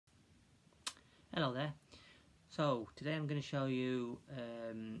Hello there. So today I'm going to show you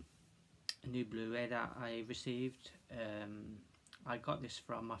a new Blu-ray that I received. I got this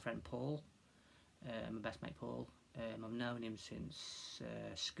from my friend Paul, my best mate Paul. I've known him since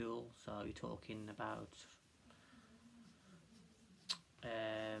school, so you're talking about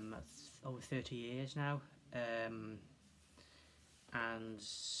over 30 years now. And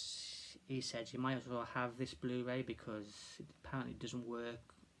he said you might as well have this Blu-ray because it apparently doesn't work.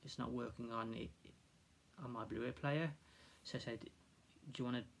 It's not working on my Blu-ray player. So I said, do you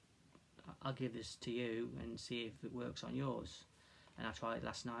want to, I'll give this to you and see if it works on yours. And I tried it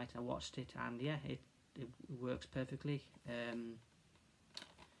last night, I watched it, and yeah, it works perfectly.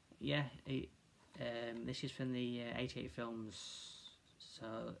 This is from the 88 Films,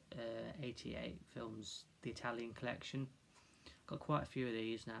 so 88 Films, the Italian collection. Got quite a few of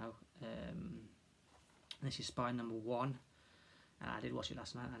these now. This is Spy number 1. I did watch it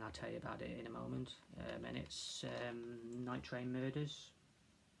last night, and I'll tell you about it in a moment. And it's Night Train Murders,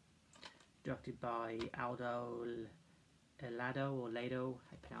 directed by Aldo Lado, or Lado,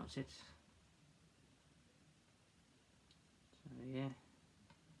 I pronounce it. So yeah.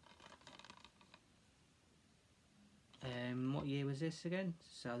 What year was this again?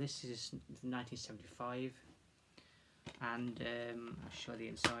 So this is 1975, and I'll show the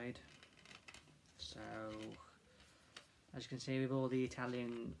inside. So, as you can see, with all the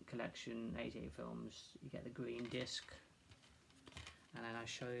Italian collection 88 films, you get the green disc, and then I'll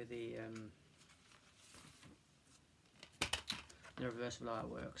show you the reversible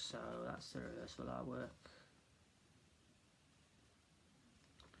artwork. So that's the reversible artwork,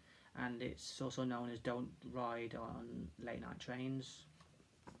 and it's also known as Don't Ride on Late Night Trains.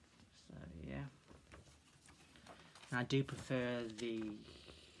 So yeah, and I do prefer the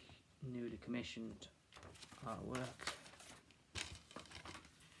newly commissioned artwork.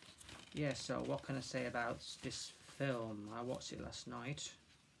 Yeah, so what can I say about this film? I watched it last night,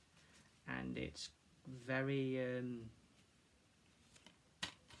 and it's very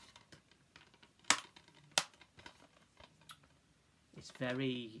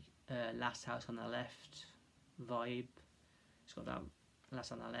Last House on the Left vibe. It's got that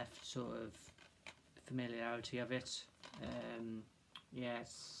Last on the Left sort of familiarity of it.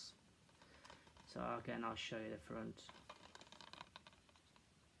 Yes. So again, I'll show you the front.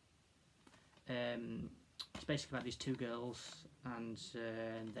 It's basically about these two girls, and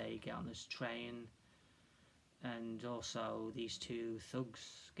they get on this train, and also these two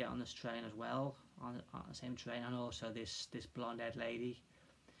thugs get on this train as well, on the same train, and also this blonde-haired lady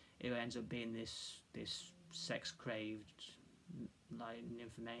who ends up being this sex-craved, like,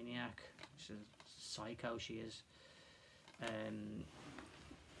 nymphomaniac. She's a psycho, she is.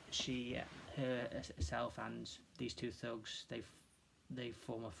 Herself and these two thugs, they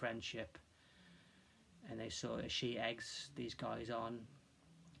form a friendship, and she eggs these guys on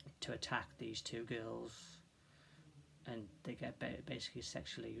to attack these two girls, and they get basically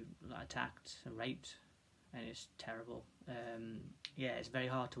sexually attacked and raped, and it's terrible. Yeah, it's very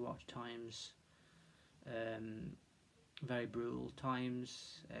hard to watch times, very brutal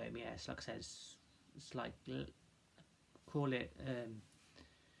times. Yeah, it's like I said, it's like, call it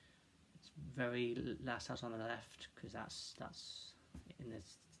it's very Last House on the Left, because that's in the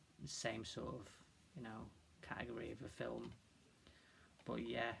same sort of, you know, category of a film. But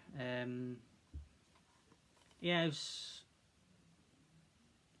yeah, yeah, it's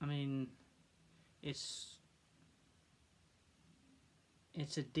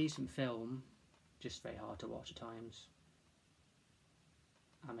a decent film, just very hard to watch at times.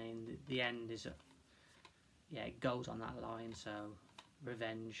 I mean, the end is yeah, it goes on that line, so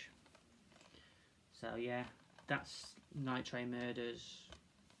revenge. So yeah, that's Night Train Murders.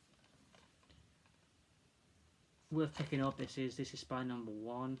 Worth picking up. This is Spy number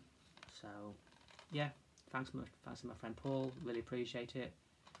 1. So yeah, thanks to my friend Paul, really appreciate it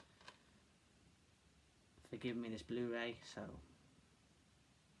for giving me this Blu-ray. So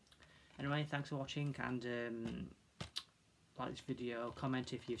anyway, thanks for watching, and like this video,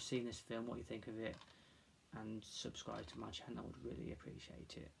 comment if you've seen this film, what you think of it, and subscribe to my channel, I would really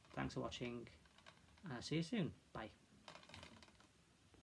appreciate it. Thanks for watching, and I'll see you soon. Bye.